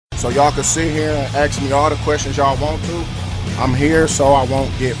So y'all can sit here and ask me all the questions y'all want to. I'm here so I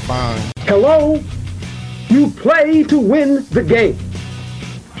won't get fined. Hello? You play to win the game.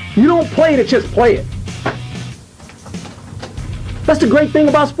 You don't play to just play it. That's the great thing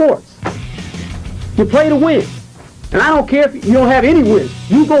about sports. You play to win. And I don't care if you don't have any wins.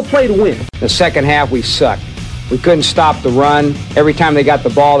 You go play to win. The second half, we sucked. We couldn't stop the run. Every time they got the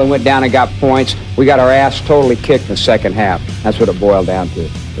ball, they went down and got points. We got our ass totally kicked in the second half. That's what it boiled down to.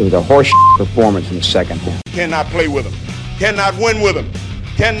 It was a horse performance in the second half. Cannot play with them. Cannot win with them.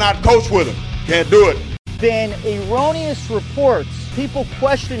 Cannot coach with them. Can't do it. Been erroneous reports, people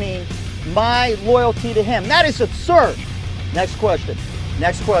questioning my loyalty to him. That is absurd. Next question.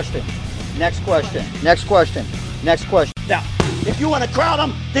 Next question. Next question. Next question. Next question. Now, if you want to crown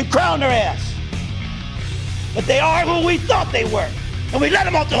them, then crown their ass. But they are who we thought they were, and we let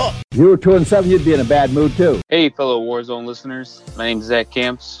them off the hook. If you were 2-7, you'd be in a bad mood too. Hey, fellow WarZone listeners. My name is Zach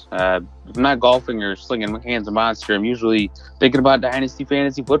Camps. If I'm not golfing or slinging hands of monster, I'm usually thinking about Dynasty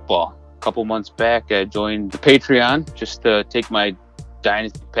fantasy football. A couple months back, I joined the Patreon just to take my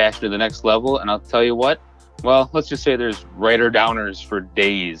Dynasty passion to the next level. And I'll tell you what, well, let's just say there's writer-downers for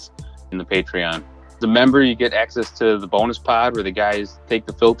days in the Patreon. As a member, you get access to the bonus pod where the guys take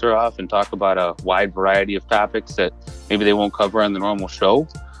the filter off and talk about a wide variety of topics that maybe they won't cover on the normal show.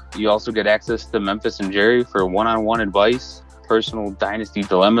 You also get access to Memphis and Jerry for one-on-one advice, personal Dynasty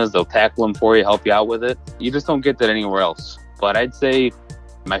dilemmas. They'll tackle them for you, help you out with it. You just don't get that anywhere else. But I'd say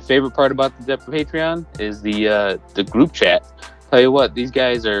my favorite part about the Patreon is the group chat. Tell you what, these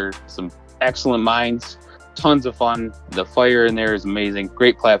guys are some excellent minds. Tons of fun. The fire in there is amazing.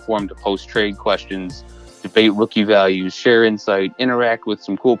 Great platform to post trade questions, debate rookie values, share insight, interact with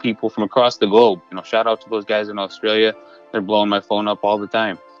some cool people from across the globe. Shout out to those guys in Australia. They're blowing my phone up all the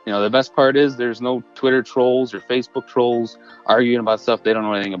time. The best part is there's no Twitter trolls or Facebook trolls arguing about stuff they don't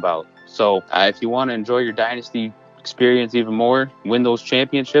know anything about. So if you want to enjoy your Dynasty experience even more, win those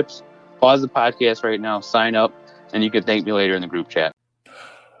championships, pause the podcast right now, sign up, and you can thank me later in the group chat.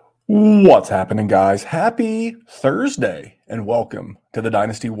 What's happening, guys? Happy Thursday, and welcome to the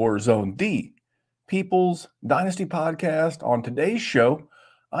Dynasty WarZone, the People's Dynasty podcast. On today's show,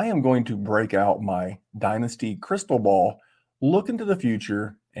 I am going to break out my Dynasty crystal ball, look into the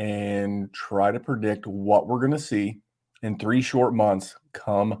future, and try to predict what we're going to see in 3 short months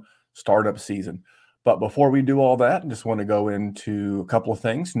come startup season. But before we do all that, I just want to go into a couple of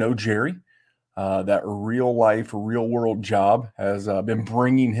things. No Jerry. That real-life, real-world job has been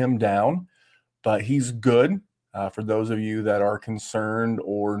bringing him down, but he's good. For those of you that are concerned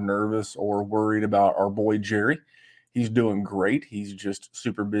or nervous or worried about our boy Jerry, he's doing great. He's just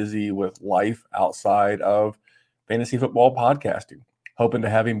super busy with life outside of fantasy football podcasting. Hoping to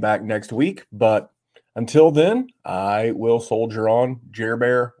have him back next week, but until then, I will soldier on. Jer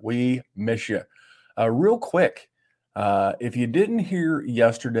Bear, we miss you. Real quick, if you didn't hear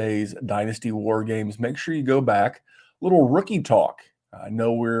yesterday's Dynasty War Games, make sure you go back. Little rookie talk. I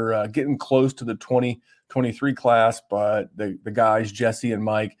know we're getting close to the 2023 class, but the guys, Jesse and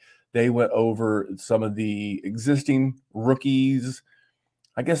Mike, they went over some of the existing rookies.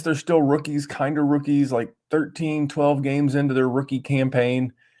 I guess they're still rookies, kind of rookies, like 13, 12 games into their rookie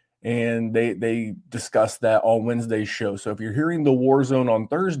campaign. And they discussed that on Wednesday's show. So if you're hearing the WarZone on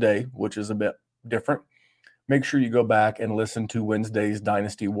Thursday, which is a bit different, make sure you go back and listen to Wednesday's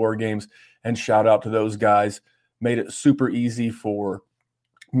Dynasty War Games, and shout out to those guys. Made it super easy for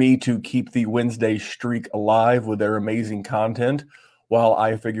me to keep the Wednesday streak alive with their amazing content while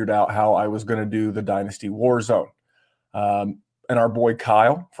I figured out how I was going to do the Dynasty WarZone. And our boy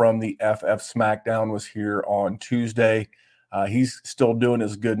Kyle from the FF SmackDown was here on Tuesday. He's still doing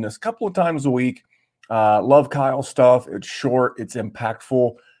his goodness a couple of times a week. Love Kyle's stuff. It's short. It's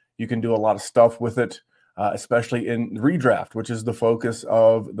impactful. You can do a lot of stuff with it. Especially in redraft, which is the focus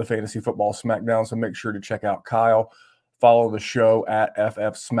of the Fantasy Football SmackDown. So make sure to check out Kyle. Follow the show at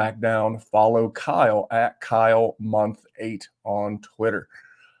FF SmackDown. Follow Kyle at KyleMonth8 on Twitter.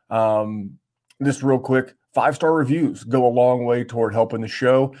 Just real quick, 5-star reviews go a long way toward helping the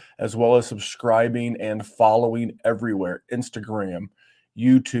show, as well as subscribing and following everywhere. Instagram,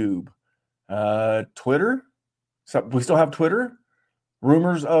 YouTube, Twitter. So we still have Twitter.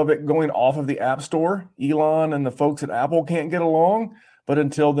 Rumors of it going off of the App Store. Elon and the folks at Apple can't get along. But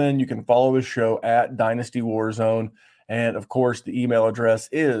until then, you can follow the show at Dynasty WarZone. And, of course, the email address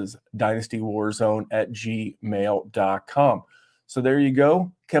is dynastywarzone@gmail.com. So there you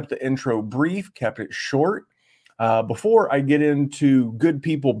go. Kept the intro brief, kept it short. Before I get into good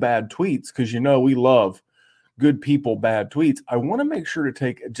people, bad tweets, because we love good people, bad tweets, I want to make sure to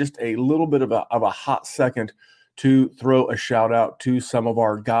take just a little bit of a hot second to throw a shout out to some of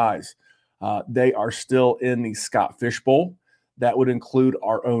our guys. They are still in the Scott Fish Bowl. That would include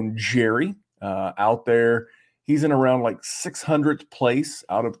our own Jerry out there. He's in around like 600th place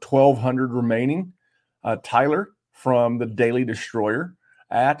out of 1,200 remaining. Tyler from the Daily Destroyer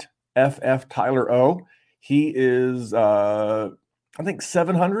at FF Tyler O. He is, I think,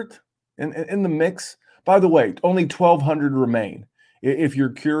 700th in the mix. By the way, only 1,200 remain. If you're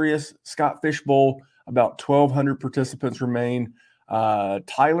curious, Scott Fish Bowl, about 1,200 participants remain.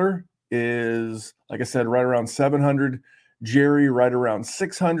 Tyler is, like I said, right around 700. Jerry right around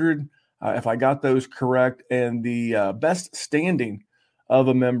 600, if I got those correct. And the best standing of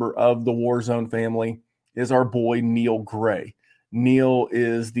a member of the WarZone family is our boy Neil Gray. Neil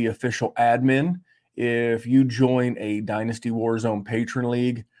is the official admin. If you join a Dynasty WarZone Patron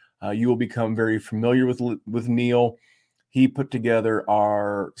League, you will become very familiar with Neil. He put together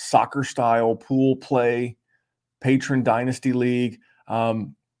our soccer-style pool play Patron Dynasty League.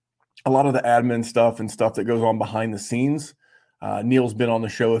 A lot of the admin stuff and stuff that goes on behind the scenes. Neil's been on the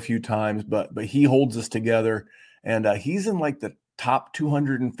show a few times, but he holds us together, and he's in like the top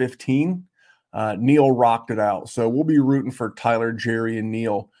 215. Neil rocked it out. So we'll be rooting for Tyler, Jerry, and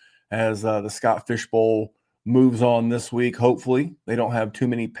Neil as the Scott Fish Bowl moves on this week. Hopefully they don't have too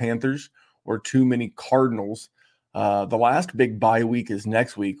many Panthers or too many Cardinals. The last big bye week is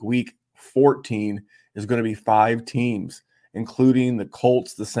next week. Week 14 is going to be 5 teams, including the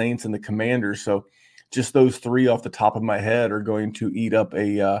Colts, the Saints, and the Commanders. So just those 3 off the top of my head are going to eat up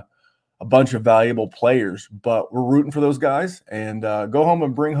a bunch of valuable players. But we're rooting for those guys, and go on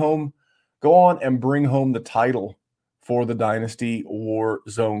and bring home the title for the Dynasty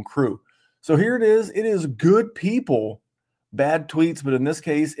WarZone crew. So here it is. It is good people, bad tweets, but in this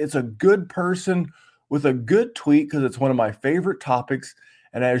case, it's a good person with a good tweet because it's one of my favorite topics.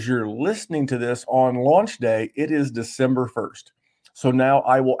 And as you're listening to this on launch day, it is December 1st. So now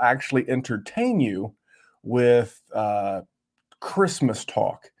I will actually entertain you with Christmas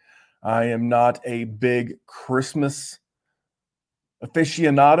talk. I am not a big Christmas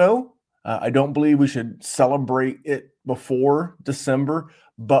aficionado. I don't believe we should celebrate it before December,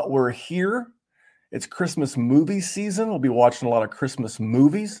 but we're here. It's Christmas movie season. We'll be watching a lot of Christmas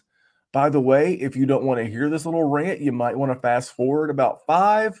movies. By the way, if you don't want to hear this little rant, you might want to fast forward about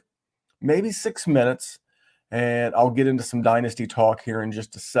 5, maybe 6 minutes, and I'll get into some Dynasty talk here in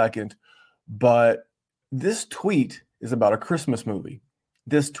just a second. But this tweet is about a Christmas movie.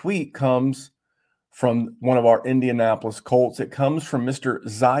 This tweet comes from one of our Indianapolis Colts. It comes from Mr.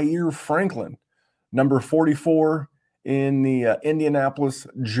 Zaire Franklin, number 44 in the Indianapolis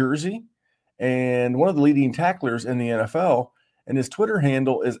jersey, and one of the leading tacklers in the NFL. And his Twitter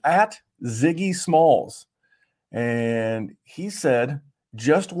handle is at Ziggy Smalls. And he said,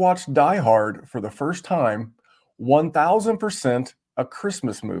 just watched Die Hard for the first time, 1,000% a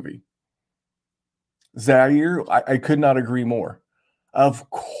Christmas movie. Zaire, I could not agree more. Of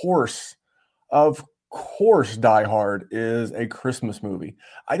course, Die Hard is a Christmas movie.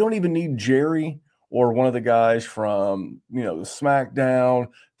 I don't even need Jerry or one of the guys from, the SmackDown,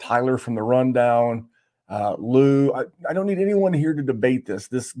 Tyler from the Rundown, Lou. I don't need anyone here to debate this.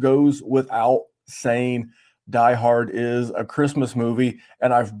 This goes without saying. Die Hard is a Christmas movie,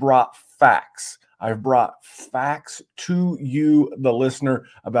 and I've brought facts. I've brought facts to you, the listener,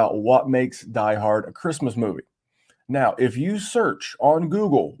 about what makes Die Hard a Christmas movie. Now, if you search on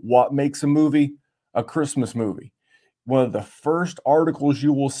Google what makes a movie a Christmas movie, one of the first articles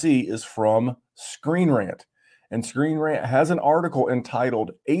you will see is from Screen Rant. And Screen Rant has an article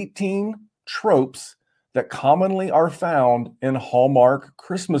entitled 18 Tropes that Commonly Are Found in Hallmark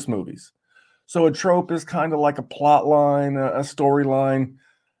Christmas Movies. So a trope is kind of like a plot line, a storyline.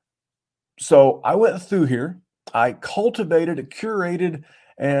 So I went through here, I cultivated, curated,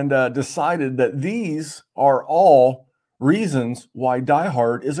 and decided that these are all reasons why Die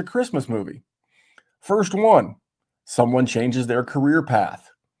Hard is a Christmas movie. First one, someone changes their career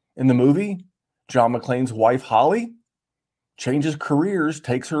path. In the movie, John McClane's wife, Holly, changes careers,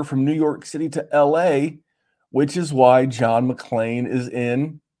 takes her from New York City to LA, which is why John McClane is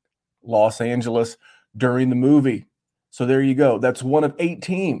in Los Angeles during the movie. So there you go. That's one of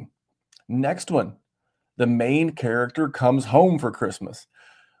 18. Next one, the main character comes home for Christmas.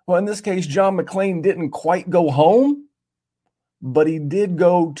 Well, in this case, John McClane didn't quite go home, but he did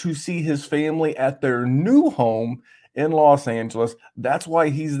go to see his family at their new home in Los Angeles. That's why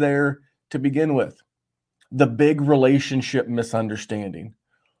he's there to begin with. The big relationship misunderstanding.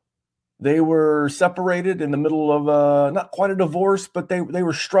 They were separated in the middle of not quite a divorce, but they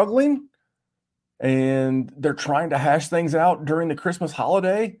were struggling, and they're trying to hash things out during the Christmas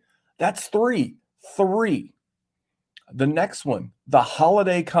holiday. That's 3. The next one, the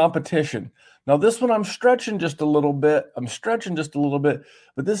holiday competition. Now, this one I'm stretching just a little bit.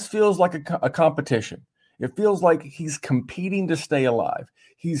 But this feels like a competition. It feels like he's competing to stay alive.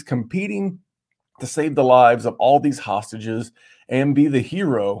 He's competing to save the lives of all these hostages and be the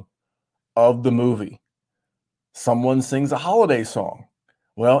hero of the movie. Someone sings a holiday song.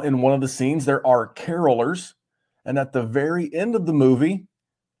 Well, in one of the scenes, there are carolers. And at the very end of the movie,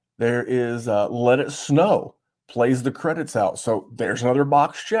 there is Let It Snow, plays the credits out. So there's another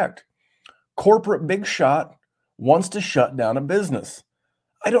box checked. Corporate big shot wants to shut down a business.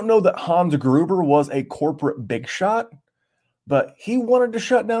 I don't know that Hans Gruber was a corporate big shot, but he wanted to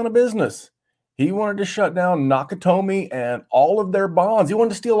shut down a business. He wanted to shut down Nakatomi and all of their bonds. He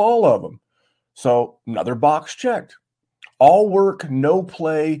wanted to steal all of them. So another box checked. All work, no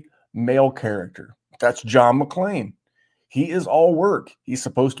play, male character. That's John McClane. He is all work. He's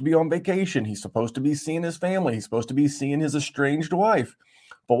supposed to be on vacation. He's supposed to be seeing his family. He's supposed to be seeing his estranged wife.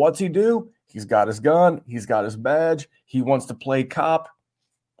 But what's he do? He's got his gun. He's got his badge. He wants to play cop.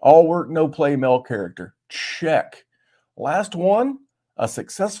 All work, no play, male character. Check. Last one, a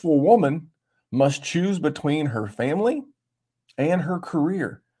successful woman must choose between her family and her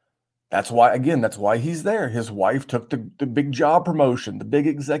career. That's why he's there. His wife took the big job promotion, the big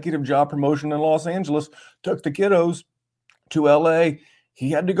executive job promotion in Los Angeles, took the kiddos to LA.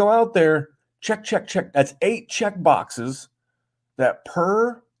 He had to go out there. Check. That's 8 check boxes that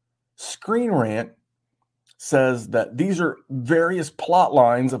per Screen Rant says that these are various plot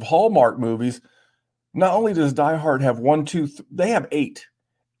lines of Hallmark movies. Not only does Die Hard have they have 8.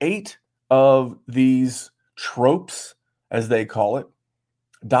 8 of these tropes, as they call it.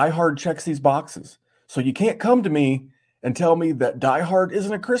 Die Hard checks these boxes. So you can't come to me and tell me that Die Hard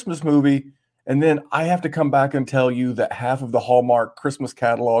isn't a Christmas movie, and then I have to come back and tell you that half of the Hallmark Christmas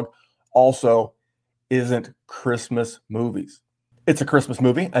catalog also isn't Christmas movies. It's a Christmas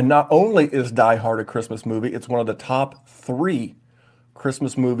movie, and not only is Die Hard a Christmas movie, it's one of the top 3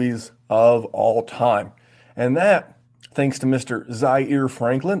 Christmas movies of all time. And that, thanks to Mr. Zaire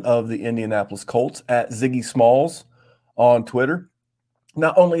Franklin of the Indianapolis Colts at Ziggy Smalls on Twitter.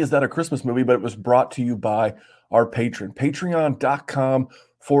 Not only is that a Christmas movie, but it was brought to you by our patron,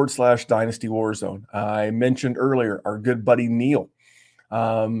 patreon.com/Dynasty WarZone. I mentioned earlier our good buddy Neil.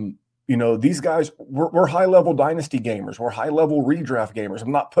 These guys, we're high-level Dynasty gamers. We're high-level redraft gamers.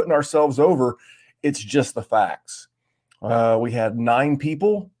 I'm not putting ourselves over. It's just the facts. We had 9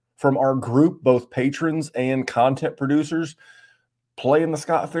 people from our group, both patrons and content producers, play in the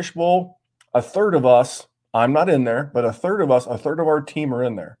Scott Fish Bowl. A third of us, I'm not in there, but a third of our team are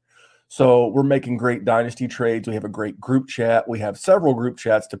in there. So we're making great Dynasty trades. We have a great group chat. We have several group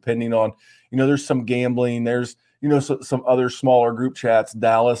chats depending on, there's some gambling. There's, some other smaller group chats.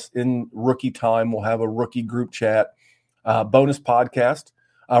 Dallas in rookie time will have a rookie group chat, bonus podcast,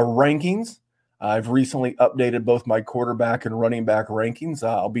 rankings. I've recently updated both my quarterback and running back rankings.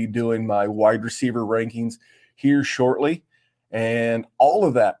 I'll be doing my wide receiver rankings here shortly. And all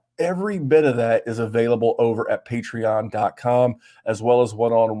of that, every bit of that is available over at patreon.com, as well as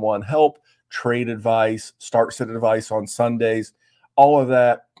one-on-one help, trade advice, start sit advice on Sundays, all of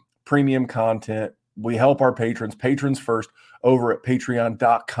that premium content. We help our patrons first over at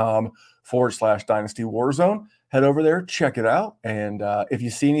patreon.com/Dynasty WarZone. Head over there, check it out. And if you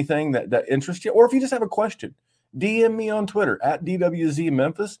see anything that interests you, or if you just have a question, DM me on Twitter at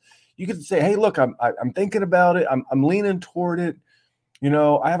DWZ You could say, hey, look, I'm thinking about it. I'm leaning toward it.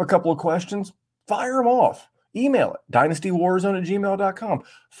 I have a couple of questions. Fire them off. Email it, dynastywarzone@gmail.com.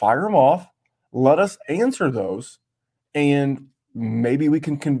 Fire them off. Let us answer those. And maybe we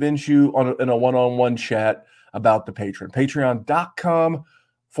can convince you in a one-on-one chat about the Patreon.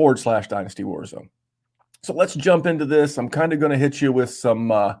 Patreon.com/Dynasty WarZone. So let's jump into this. I'm kind of going to hit you with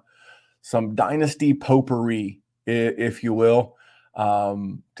some Dynasty potpourri, if you will.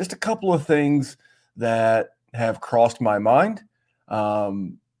 Just a couple of things that have crossed my mind.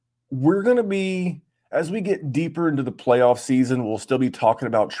 We're going to be, as we get deeper into the playoff season, we'll still be talking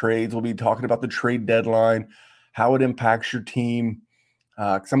about trades. We'll be talking about the trade deadline, how it impacts your team.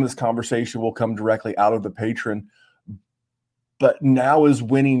 Some of this conversation will come directly out of the patron. But now is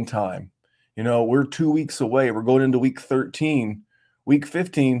winning time. We're 2 weeks away. We're going into week 13. Week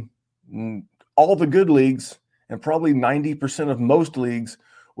 15, all the good leagues and probably 90% of most leagues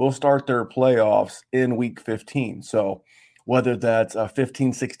will start their playoffs in week 15. So whether that's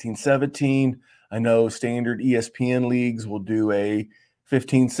 15, 16, 17, I know standard ESPN leagues will do a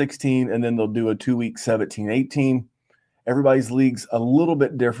 15, 16, and then they'll do a 2-week 17, 18. Everybody's league's a little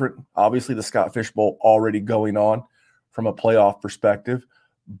bit different. Obviously, the Scott Fish Bowl already going on from a playoff perspective.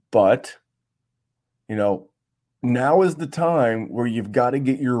 But, now is the time where you've got to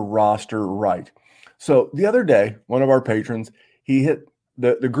get your roster right. So the other day, one of our patrons, he hit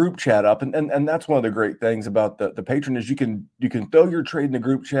the group chat up, and that's one of the great things about the patron is you can throw your trade in the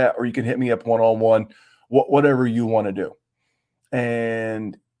group chat, or you can hit me up one-on-one, whatever you want to do.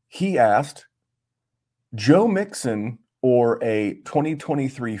 And he asked, Joe Mixon or a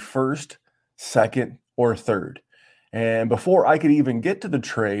 2023 first, second, or third. And before I could even get to the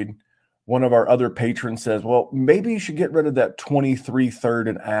trade, one of our other patrons says, well, maybe you should get rid of that 23 third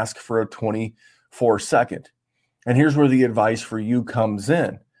and ask for a 24 second. And here's where the advice for you comes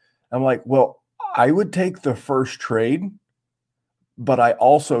in. I'm like, well, I would take the first trade, but I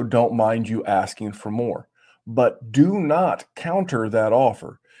also don't mind you asking for more. But do not counter that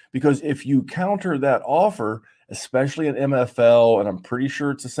offer, because if you counter that offer, especially in MFL, and I'm pretty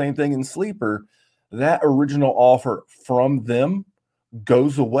sure it's the same thing in Sleeper, that original offer from them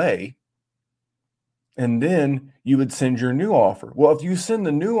goes away, and then you would send your new offer. Well, if you send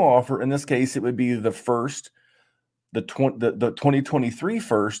the new offer, in this case, it would be the first, the 2023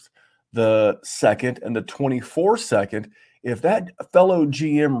 first, the second, and the 24 second. If that fellow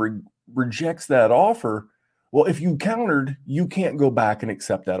GM rejects that offer, well, if you countered, you can't go back and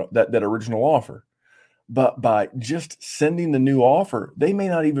accept that original offer. But by just sending the new offer, they may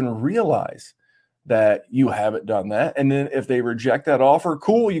not even realize that you haven't done that. And then if they reject that offer,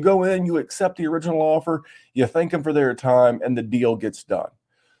 cool, you go in, you accept the original offer, you thank them for their time, and the deal gets done.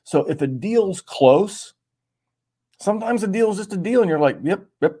 So if a deal's close, sometimes a deal is just a deal, and you're like, yep,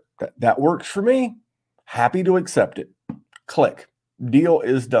 that works for me. Happy to accept it. Click. Deal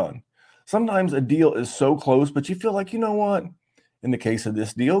is done. Sometimes a deal is so close, but you feel like, you know what? In the case of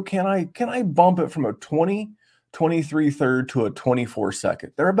this deal, can I bump it from a 23 third to a 24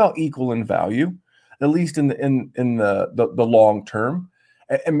 second? They're about equal in value, at least in the long term.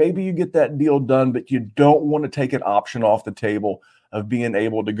 And maybe you get that deal done, but you don't want to take an option off the table of being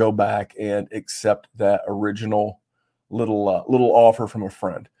able to go back and accept that original little offer from a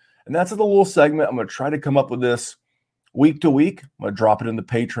friend. And that's the little segment. I'm going to try to come up with this week to week. I'm going to drop it in the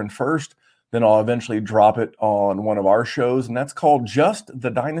Patreon first. Then I'll eventually drop it on one of our shows, and that's called Just the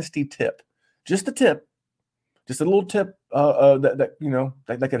Dynasty Tip. Just a tip, just a little tip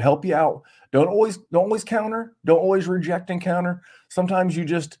that could help you out. Don't always counter. Don't always reject and counter. Sometimes you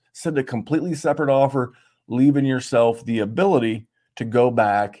just send a completely separate offer, leaving yourself the ability to go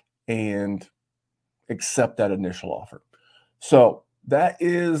back and accept that initial offer. So that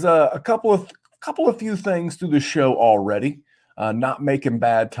is a couple of few things through the show already. Not making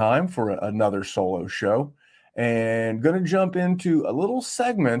bad time for another solo show, and going to jump into a little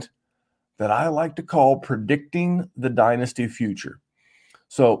segment that I like to call Predicting the Dynasty Future.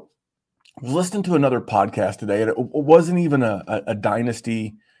 So I was listening to another podcast today, and it wasn't even a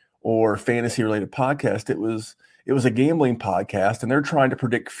dynasty or fantasy related podcast. It was a gambling podcast, and they're trying to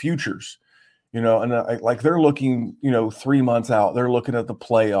predict futures, and like they're looking, 3 months out. They're looking at the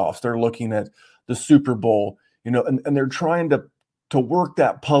playoffs. They're looking at the Super Bowl, and they're trying to work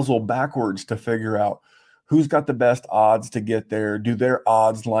that puzzle backwards to figure out who's got the best odds to get there. Do their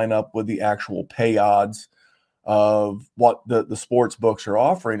odds line up with the actual pay odds of what the sports books are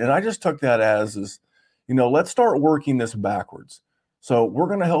offering? And I just took that as let's start working this backwards. So we're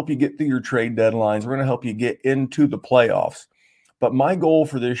going to help you get through your trade deadlines. We're going to help you get into the playoffs. But my goal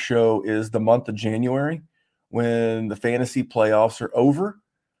for this show is the month of January, when the fantasy playoffs are over.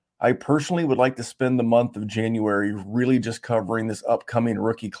 I personally would like to spend the month of January really just covering this upcoming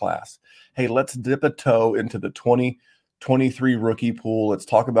rookie class. Hey, let's dip a toe into the 2023 rookie pool. Let's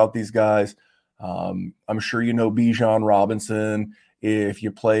talk about these guys. I'm sure you know Bijan Robinson. If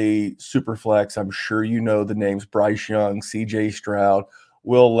you play Superflex, I'm sure you know the names Bryce Young, CJ Stroud,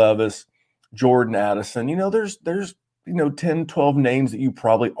 Will Levis, Jordan Addison. There's 10, 12 names that you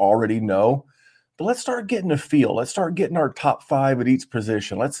probably already know. But let's start getting a feel. Let's start getting our top 5 at each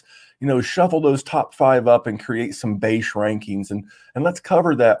position. Let's, shuffle those top 5 up and create some base rankings. And let's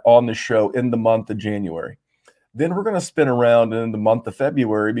cover that on the show in the month of January. Then we're going to spin around in the month of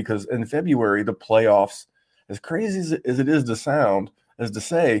February, because in February, the playoffs, as crazy as it is to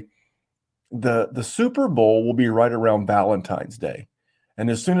say, the Super Bowl will be right around Valentine's Day. And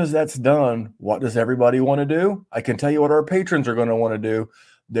as soon as that's done, what does everybody want to do? I can tell you what our patrons are going to want to do.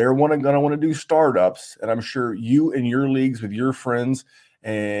 They're going to want to do startups, and I'm sure you in your leagues with your friends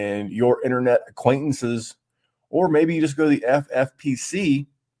and your internet acquaintances, or maybe you just go to the FFPC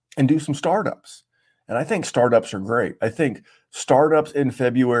and do some startups. And I think startups are great. I think startups in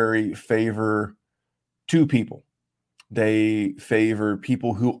February favor 2 people. They favor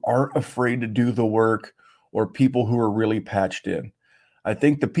people who aren't afraid to do the work, or people who are really patched in. I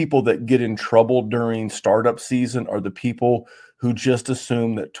think the people that get in trouble during startup season are the people who just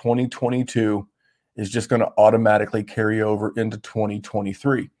assume that 2022 is just going to automatically carry over into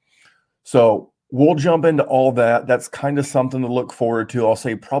 2023. So we'll jump into all that. That's kind of something to look forward to. I'll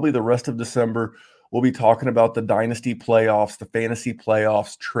say probably the rest of December, we'll be talking about the Dynasty playoffs, the fantasy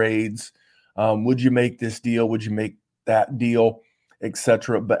playoffs, trades. Would you make this deal? Would you make that deal,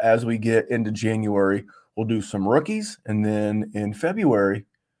 etc.? But as we get into January, we'll do some rookies. And then in February,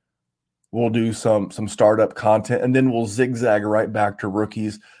 we'll do some startup content. And then we'll zigzag right back to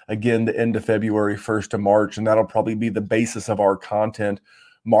rookies again, the end of February, 1st of March. And that'll probably be the basis of our content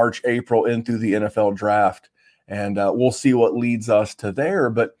March, April, in through the NFL draft. And we'll see what leads us to there.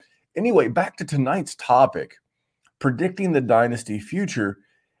 But anyway, back to tonight's topic, predicting the Dynasty future.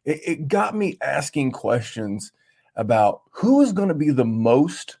 It got me asking questions about who is going to be the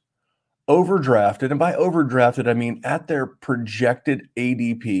most overdrafted. And by overdrafted, I mean at their projected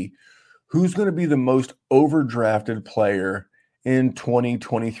ADP, who's going to be the most overdrafted player in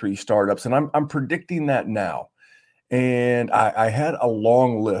 2023 startups. And I'm predicting that now. And I had a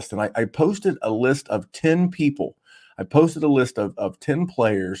long list, and I posted a list of 10 people. I posted a list of 10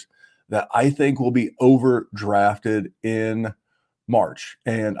 players that I think will be overdrafted in March.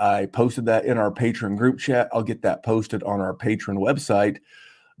 And I posted that in our Patreon group chat. I'll get that posted on our Patreon website.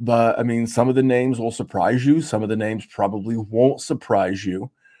 But I mean, some of the names will surprise you. Some of the names probably won't surprise you.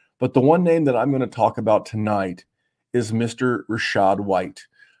 But the one name that I'm going to talk about tonight is Mr. Rachaad White.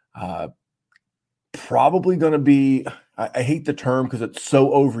 Probably going to be, I hate the term because it's so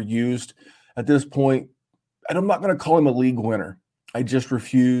overused at this point. And I'm not going to call him a league winner. I just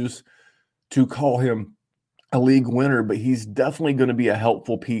refuse to call him a league winner, but he's definitely going to be a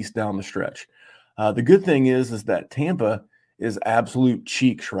helpful piece down the stretch. The good thing is that Tampa is absolute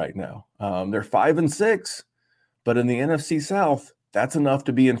cheeks right now. They're 5-6, but in the NFC South, that's enough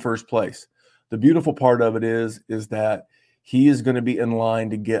to be in first place. The beautiful part of it is that he is going to be in line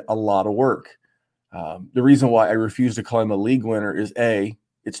to get a lot of work. The reason why I refuse to call him a league winner is A,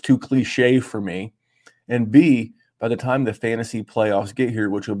 it's too cliche for me, and B, by the time the fantasy playoffs get here,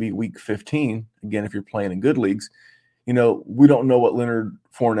 which will be week 15, again, if you're playing in good leagues, we don't know what Leonard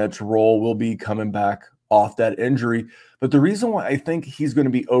Fournette's role will be coming back off that injury. But the reason why I think he's going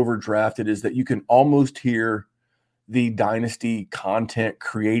to be overdrafted is that you can almost hear the Dynasty content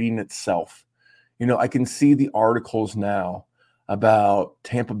creating itself. I can see the articles now about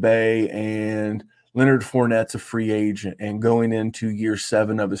Tampa Bay and Leonard Fournette's a free agent and going into year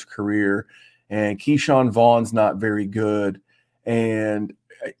 7 of his career, and Keyshawn Vaughn's not very good. And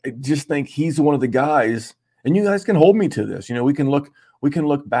I just think he's one of the guys, and you guys can hold me to this. We can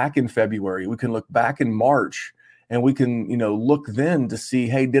look back in February, we can look back in March, and we can, look then to see,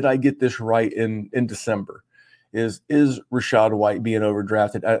 hey, did I get this right in December? Is Rachaad White being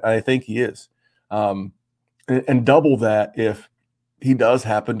overdrafted? I think he is. And double that if he does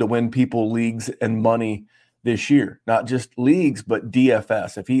happen to win people leagues and money this year, not just leagues, but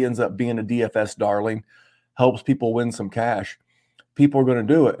DFS. If he ends up being a DFS darling, helps people win some cash, people are going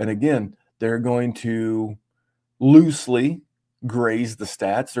to do it. And again, they're going to loosely graze the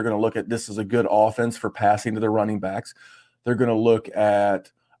stats. They're going to look at this as a good offense for passing to the running backs. They're going to look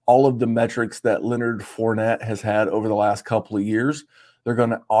at all of the metrics that Leonard Fournette has had over the last couple of years. They're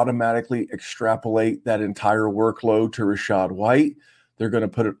going to automatically extrapolate that entire workload to Rachaad White. They're going to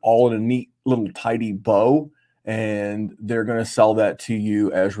put it all in a neat little tidy bow, and they're going to sell that to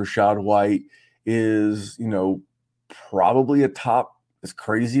you as Rachaad White is, probably a top, as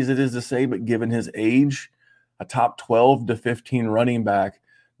crazy as it is to say, but given his age, a top 12 to 15 running back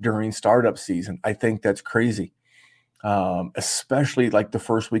during startup season. I think that's crazy, especially like the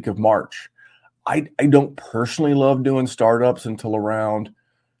first week of March. I don't personally love doing startups until around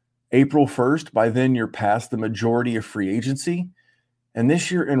April 1st. By then, you're past the majority of free agency. And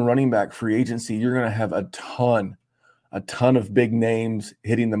this year in running back free agency, you're going to have a ton of big names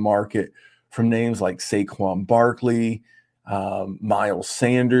hitting the market, from names like Saquon Barkley, Miles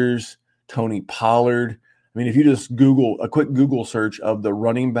Sanders, Tony Pollard. I mean, if you just a quick Google search of the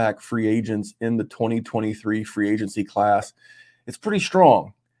running back free agents in the 2023 free agency class, it's pretty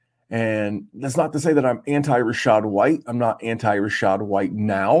strong. And that's not to say that I'm anti-Rachaad White. I'm not anti-Rachaad White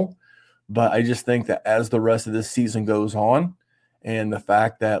now, but I just think that as the rest of this season goes on, and the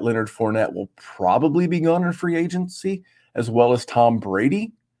fact that Leonard Fournette will probably be gone in free agency, as well as Tom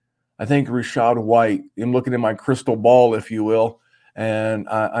Brady, I think Rachaad White, I'm looking at my crystal ball, if you will, and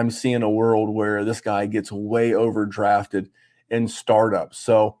I'm seeing a world where this guy gets way overdrafted in startups.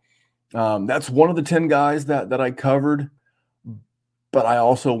 So that's one of the 10 guys that I covered. But I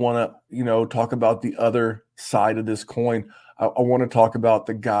also want to, talk about the other side of this coin. I want to talk about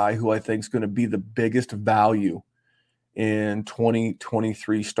the guy who I think is going to be the biggest value in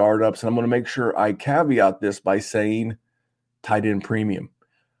 2023 startups. And I'm going to make sure I caveat this by saying tight end premium.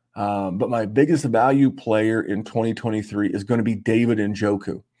 But my biggest value player in 2023 is going to be David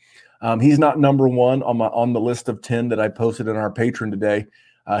Njoku. He's not number one on the list of 10 that I posted in our Patreon today.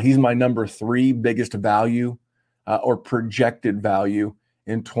 He's my number 3 biggest value or projected value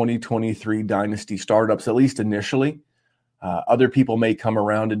in 2023 Dynasty startups, at least initially. Other people may come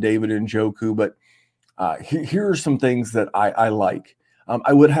around to David Njoku, but here are some things that I like.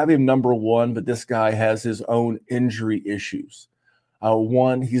 I would have him number 1, but this guy has his own injury issues.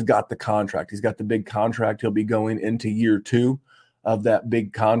 One, he's got the contract. He's got the big contract. He'll be going into year 2 of that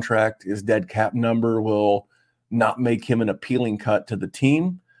big contract. His dead cap number will not make him an appealing cut to the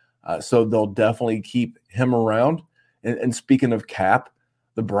team. So they'll definitely keep him around. And speaking of cap,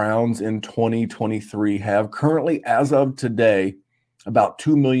 the Browns in 2023 have currently, as of today, about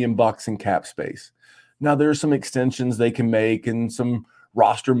 $2 million in cap space. Now, there's some extensions they can make and some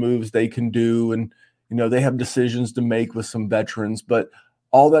roster moves they can do. And, they have decisions to make with some veterans. But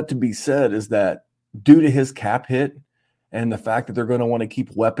all that to be said is that due to his cap hit and the fact that they're going to want to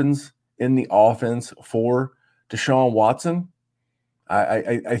keep weapons in the offense for Deshaun Watson,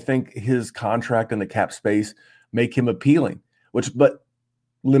 I think his contract and the cap space make him appealing, but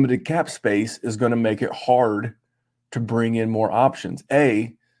limited cap space is going to make it hard to bring in more options.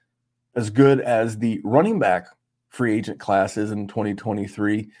 As good as the running back free agent class is in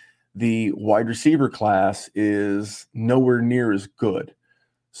 2023, the wide receiver class is nowhere near as good.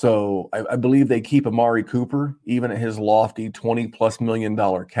 So I believe they keep Amari Cooper, even at his lofty $20+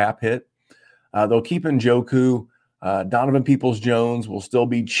 million cap hit. They'll keep Njoku. Donovan Peoples-Jones will still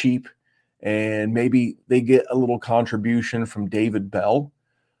be cheap, and maybe they get a little contribution from David Bell.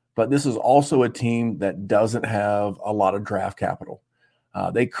 But this is also a team that doesn't have a lot of draft capital.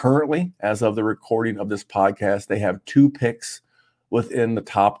 They currently, as of the recording of this podcast, they have 2 picks within the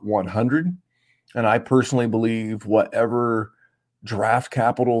top 100. And I personally believe whatever draft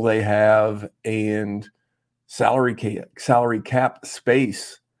capital they have and salary cap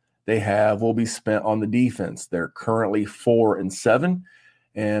space they have will be spent on the defense. They're currently 4-7,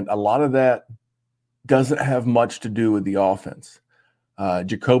 and a lot of that doesn't have much to do with the offense.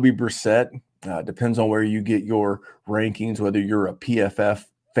 Jacoby Brissett, depends on where you get your rankings, whether you're a PFF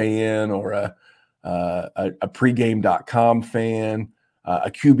fan or a pregame.com fan,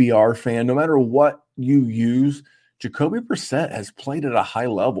 a QBR fan. No matter what you use, Jacoby Brissett has played at a high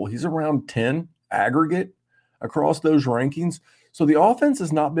level. He's around 10 aggregate across those rankings. So the offense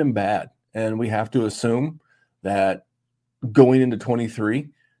has not been bad. And we have to assume that going into 23,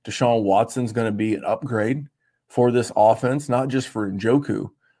 Deshaun Watson's going to be an upgrade for this offense, not just for Njoku,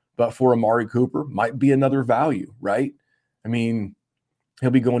 but for Amari Cooper. Might be another value, right? I mean,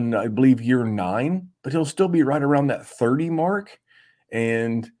 he'll be going, I believe, year 9, but he'll still be right around that 30 mark.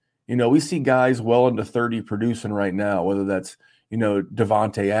 And, we see guys well into 30 producing right now, whether that's,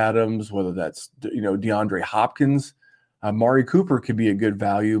 Devontae Adams, whether that's, DeAndre Hopkins. Amari Cooper could be a good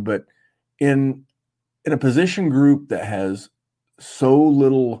value, but in a position group that has so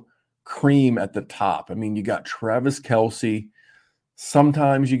little cream at the top. I mean, you got Travis Kelce.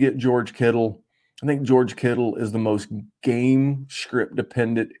 Sometimes you get George Kittle. I think George Kittle is the most game script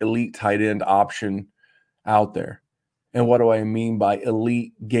dependent elite tight end option out there. And what do I mean by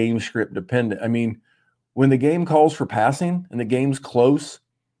elite game script dependent? I mean, when the game calls for passing and the game's close,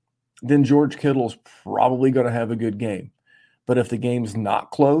 then George Kittle's probably going to have a good game. But if the game's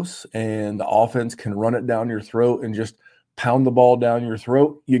not close and the offense can run it down your throat and just pound the ball down your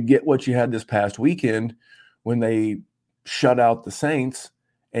throat, you get what you had this past weekend when they shut out the Saints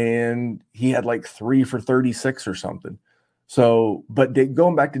and he had like 3 for 36 or something. So, but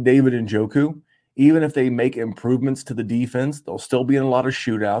going back to David Njoku, even if they make improvements to the defense, they'll still be in a lot of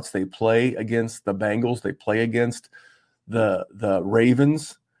shootouts. They play against the Bengals. They play against the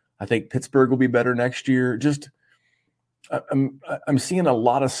Ravens. I think Pittsburgh will be better next year. I'm seeing a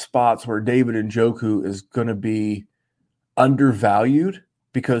lot of spots where David Njoku is going to be undervalued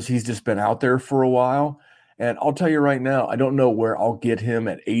because he's just been out there for a while. And I'll tell you right now, I don't know where I'll get him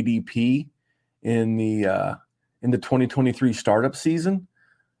at ADP in the 2023 startup season,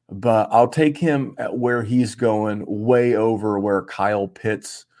 but I'll take him at where he's going, way over where Kyle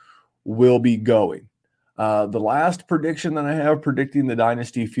Pitts will be going. The last prediction that I have predicting the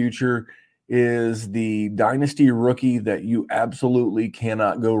Dynasty future is the Dynasty rookie that you absolutely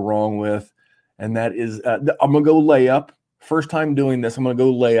cannot go wrong with, and that is I'm going to go layup. First time doing this, I'm going to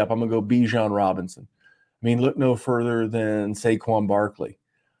go layup. I'm going to go Bijan Robinson. I mean, look no further than Saquon Barkley.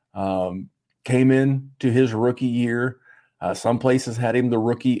 Came in to his rookie year Some places had him the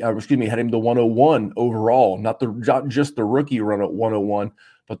rookie, had him the 101 overall, not just the rookie run at 101,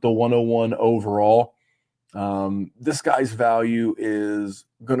 but the 101 overall. This guy's value is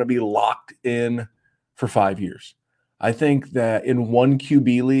going to be locked in for 5 years. I think that in 1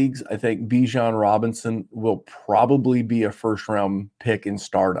 QB leagues, I think Bijan Robinson will probably be a first-round pick in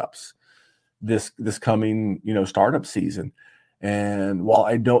startups this coming, startup season. And while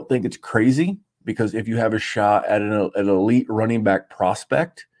I don't think it's crazy, because if you have a shot at an elite running back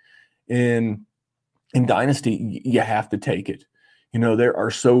prospect in Dynasty, you have to take it. There are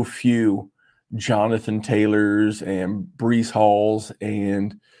so few Jonathan Taylors and Breece Halls,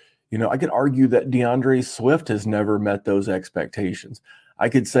 and I could argue that DeAndre Swift has never met those expectations. I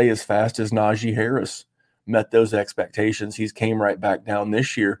could say as fast as Najee Harris met those expectations, he's came right back down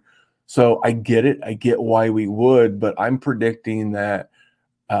this year. So I get it. I get why we would, but I'm predicting that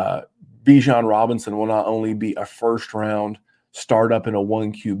Bijan Robinson will not only be a first-round startup in a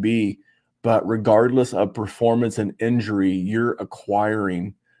 1 QB, but regardless of performance and injury, you're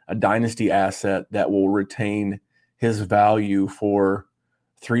acquiring a dynasty asset that will retain his value for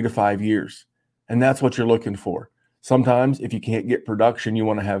 3 to 5 years. And that's what you're looking for. Sometimes if you can't get production, you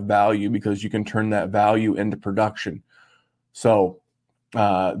want to have value because you can turn that value into production. So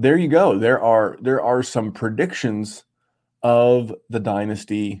there you go. There are some predictions of the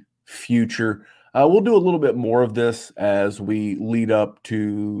dynasty future. We'll do a little bit more of this as we lead up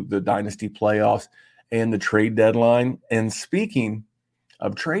to the dynasty playoffs and the trade deadline. And speaking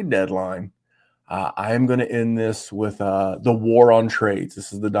of trade deadline, I am going to end this with the war on trades.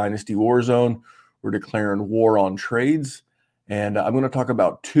 This is the Dynasty WarZone. We're declaring war on trades. And I'm going to talk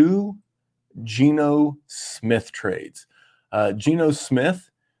about 2 Geno Smith trades. Geno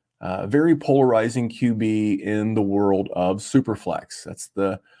Smith, very polarizing QB in the world of Superflex. That's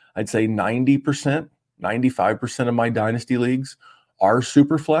I'd say 90%, 95% of my dynasty leagues are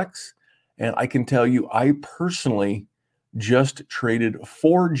Superflex. And I can tell you, I personally just traded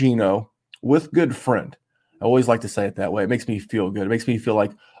for Geno with good friend. I always like to say it that way. It makes me feel good. It makes me feel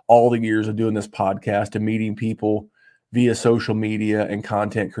like all the years of doing this podcast and meeting people via social media and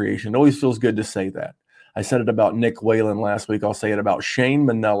content creation. It always feels good to say that. I said it about Nick Whalen last week. I'll say it about Shane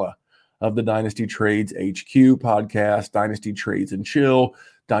Manella of the Dynasty Trades HQ podcast, Dynasty Trades and Chill,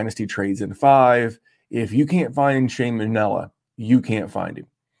 Dynasty Trades in 5. If you can't find Shane Manella, you can't find him.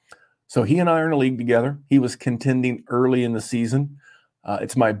 So he and I are in a league together. He was contending early in the season.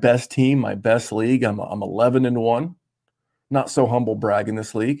 It's my best team, my best league. I'm 11-1. Not so humble brag in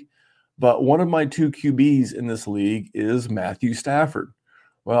this league. But one of my 2 QBs in this league is Matthew Stafford.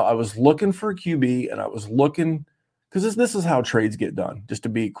 Well, I was looking for a QB, and I was looking because this is how trades get done, just to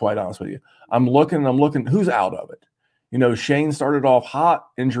be quite honest with you. I'm looking, who's out of it? Shane started off hot.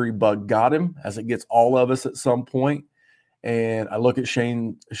 Injury bug got him, as it gets all of us at some point. And I look at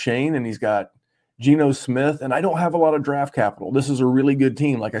Shane, and he's got Geno Smith, and I don't have a lot of draft capital. This is a really good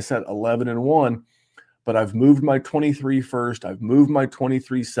team. Like I said, 11-1, but I've moved my 23 first. I've moved my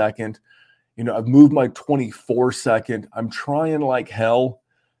 23 second. I've moved my 24 second. I'm trying like hell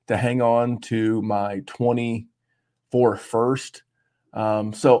to hang on to my 24 first.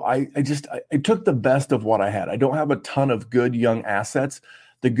 So I took the best of what I had. I don't have a ton of good young assets.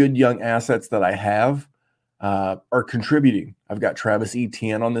 The good young assets that I have are contributing. I've got Travis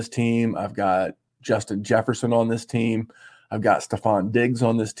Etienne on this team. I've got Justin Jefferson on this team. I've got Stephon Diggs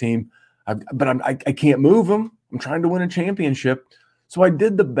on this team. But I can't move them. I'm trying to win a championship. So I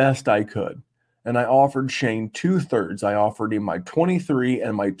did the best I could. And I offered Shane 2/3. I offered him my 23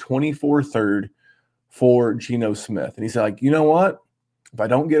 and my 24 third for Geno Smith. And he said, you know what? If I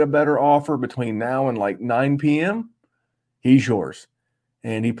don't get a better offer between now and like 9 p.m., he's yours.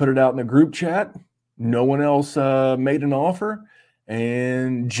 And he put it out in the group chat. No one else made an offer.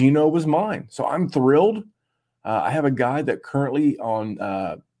 And Geno was mine. So I'm thrilled. I have a guy that currently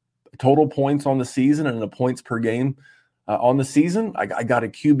on total points on the season and the points per game on the season. I got a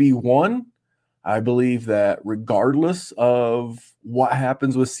QB1. I believe that regardless of what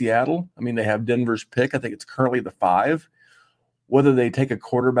happens with Seattle, they have Denver's pick. I think it's currently the 5. Whether they take a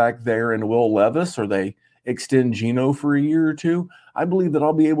quarterback there in Will Levis or they extend Geno for a year or 2, I believe that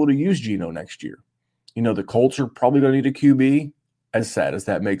I'll be able to use Geno next year. The Colts are probably going to need a QB, as sad as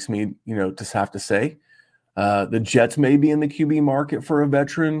that makes me, to have to say. The Jets may be in the QB market for a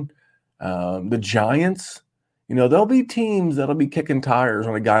veteran. The Giants, there'll be teams that'll be kicking tires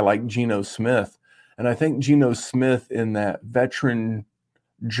on a guy like Geno Smith. And I think Geno Smith in that veteran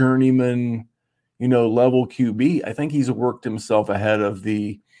journeyman, level QB, I think he's worked himself ahead of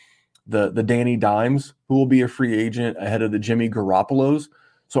the Danny Dimes, who will be a free agent, ahead of the Jimmy Garoppolos.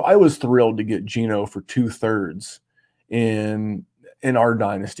 So I was thrilled to get Geno for 2/3 in our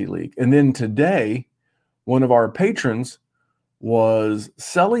Dynasty League. And then today, one of our patrons was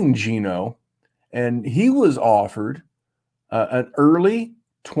selling Geno, and he was offered an early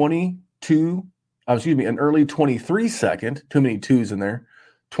 23 second, too many twos in there,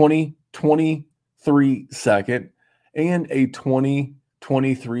 2023 second, and a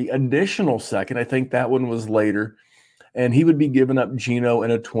 2023 additional second. I think that one was later. And he would be giving up Geno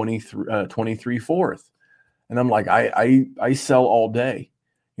in a 23 fourth. And I'm like, I sell all day.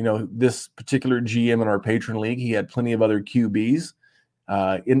 You know, this particular GM in our patron league, he had plenty of other QBs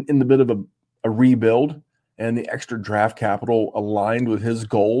in the bit of a rebuild, and the extra draft capital aligned with his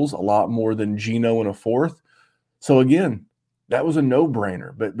goals a lot more than Geno in a fourth. So again, that was a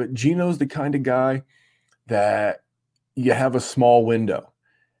no-brainer. But Geno's the kind of guy that you have a small window,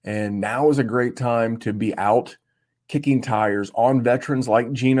 and now is a great time to be out kicking tires on veterans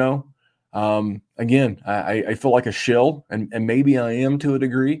like Geno. Again, I feel like a shill, and maybe I am to a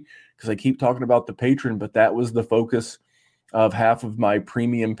degree because I keep talking about the patron, but that was the focus of half of my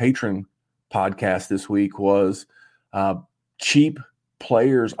premium patron podcast this week was cheap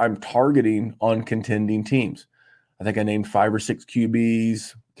players I'm targeting on contending teams. I think I named 5 or 6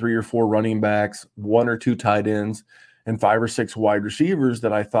 QBs, 3 or 4 running backs, 1 or 2 tight ends, and 5 or 6 wide receivers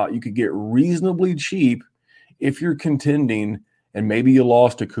that I thought you could get reasonably cheap if you're contending. And maybe you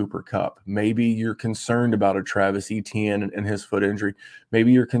lost a Cooper Kupp. Maybe you're concerned about a Travis Etienne and his foot injury.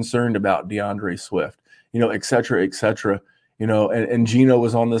 Maybe you're concerned about DeAndre Swift, et cetera, et cetera. And Geno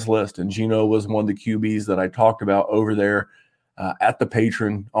was on this list, and Geno was one of the QBs that I talked about over there at the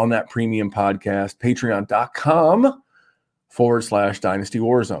Patreon on that premium podcast, patreon.com/Dynasty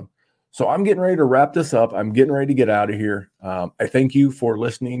Warzone. So I'm getting ready to wrap this up. I'm getting ready to get out of here. I thank you for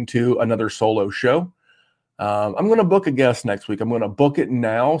listening to another solo show. I'm going to book a guest next week. I'm going to book it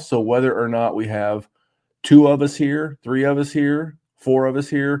now. So whether or not we have 2 of us here, 3 of us here, 4 of us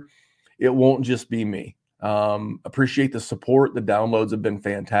here, it won't just be me. Appreciate the support. The downloads have been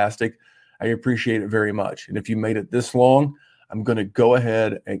fantastic. I appreciate it very much. And if you made it this long, I'm going to go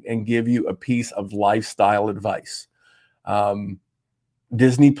ahead and give you a piece of lifestyle advice.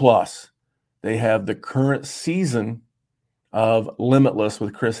 Disney Plus, they have the current season of Limitless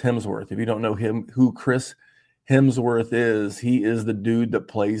with Chris Hemsworth. If you don't know who Chris Hemsworth is, he is the dude that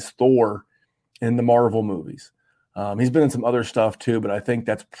plays Thor in the Marvel movies. He's been in some other stuff too, but I think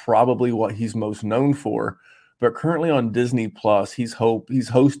that's probably what he's most known for. But currently on Disney Plus, he's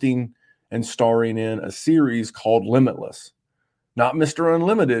hosting and starring in a series called Limitless. Not Mr.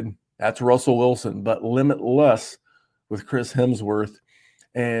 Unlimited, that's Russell Wilson, but Limitless with Chris Hemsworth.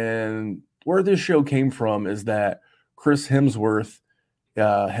 And where this show came from is that Chris Hemsworth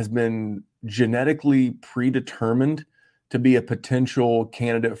has been genetically predetermined to be a potential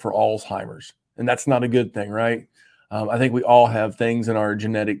candidate for Alzheimer's. And that's not a good thing, right? I think we all have things in our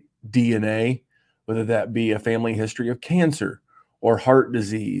genetic DNA, whether that be a family history of cancer or heart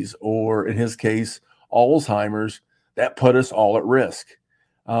disease, or in his case, Alzheimer's, that put us all at risk.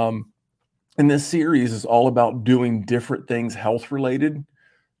 And this series is all about doing different things health-related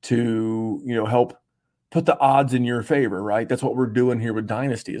to, help put the odds in your favor, right? That's what we're doing here with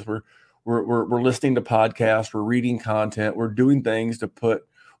Dynasty is we're listening to podcasts, we're reading content, we're doing things to put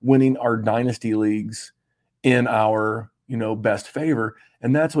winning our Dynasty leagues in our, best favor.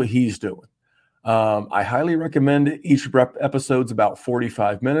 And that's what he's doing. I highly recommend it. Each episode's about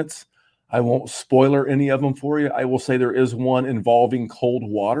 45 minutes. I won't spoiler any of them for you. I will say there is one involving cold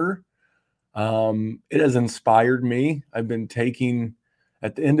water. It has inspired me. I've been taking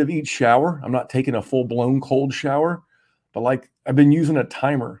at the end of each shower. I'm not taking a full-blown cold shower, but I've been using a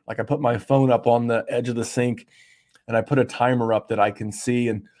timer. I put my phone up on the edge of the sink and I put a timer up that I can see.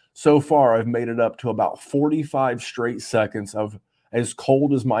 And so far I've made it up to about 45 straight seconds of as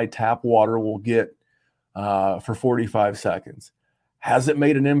cold as my tap water will get for 45 seconds. Has it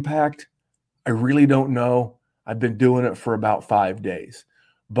made an impact? I really don't know. I've been doing it for about 5 days.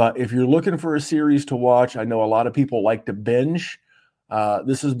 But if you're looking for a series to watch, I know a lot of people like to binge.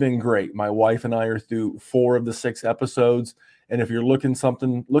 This has been great. My wife and I are through 4 of the 6 episodes. And if you're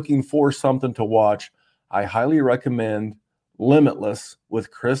looking for something to watch, I highly recommend Limitless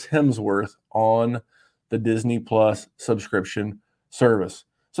with Chris Hemsworth on the Disney Plus subscription service.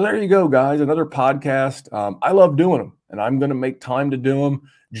 So there you go, guys. Another podcast. I love doing them, and I'm going to make time to do them.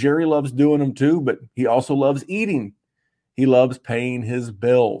 Jerry loves doing them too, but he also loves eating. He loves paying his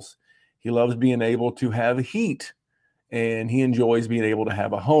bills. He loves being able to have heat, and he enjoys being able to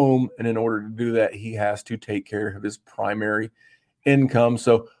have a home. And in order to do that, he has to take care of his primary income.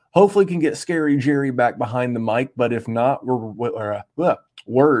 So hopefully can get Scary Jerry back behind the mic. But if not,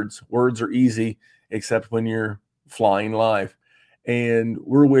 words are easy, except when you're flying live. And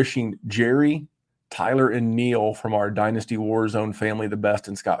we're wishing Jerry, Tyler, and Neil from our Dynasty WarZone family the best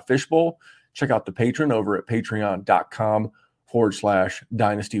in Scott Fishbowl. Check out the patron over at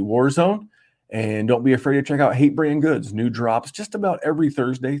patreon.com/Dynasty WarZone. And don't be afraid to check out Hate Brand Goods. New drops just about every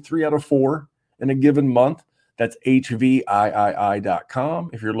Thursday, 3 out of 4 in a given month. That's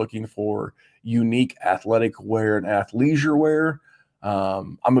HVIII.com. If you're looking for unique athletic wear and athleisure wear,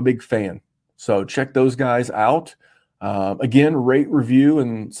 I'm a big fan. So check those guys out. Again, rate, review,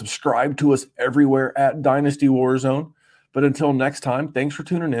 and subscribe to us everywhere at Dynasty WarZone. But until next time, thanks for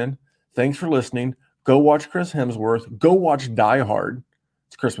tuning in. Thanks for listening. Go watch Chris Hemsworth. Go watch Die Hard.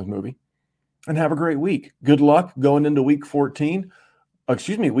 It's a Christmas movie. And have a great week. Good luck going into week 13.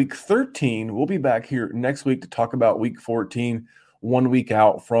 Week 13. We'll be back here next week to talk about week 14, 1 week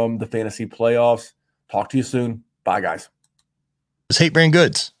out from the fantasy playoffs. Talk to you soon. Bye, guys. It's Hate Brand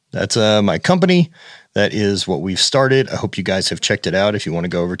Goods. That's my company. That is what we've started. I hope you guys have checked it out. If you want to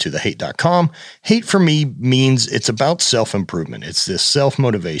go over to thehate.com. Hate for me means it's about self-improvement. It's this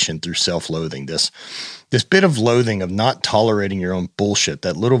self-motivation through self-loathing, this bit of loathing of not tolerating your own bullshit,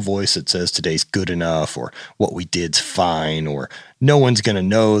 that little voice that says today's good enough or what we did's fine or no one's going to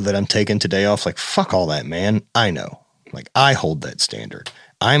know that I'm taking today off. Like, fuck all that, man. I know. Like, I hold that standard.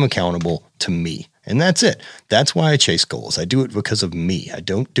 I'm accountable to me. And that's it. That's why I chase goals. I do it because of me. I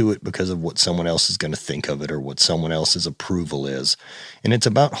don't do it because of what someone else is going to think of it or what someone else's approval is. And it's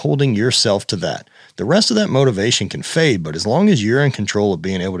about holding yourself to that. The rest of that motivation can fade, but as long as you're in control of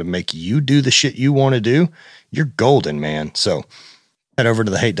being able to make you do the shit you want to do, you're golden, man. So head over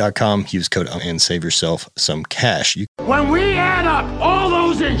to thehate.com, use code and save yourself some cash. When we add up all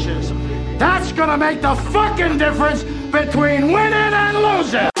those inches, that's going to make the fucking difference between winning and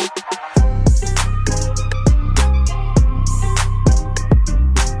losing.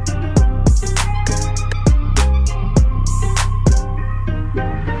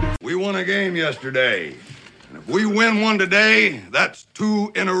 We won a game yesterday, and if we win one today, that's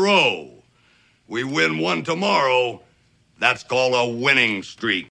 2 in a row. We win one tomorrow, that's called a winning streak.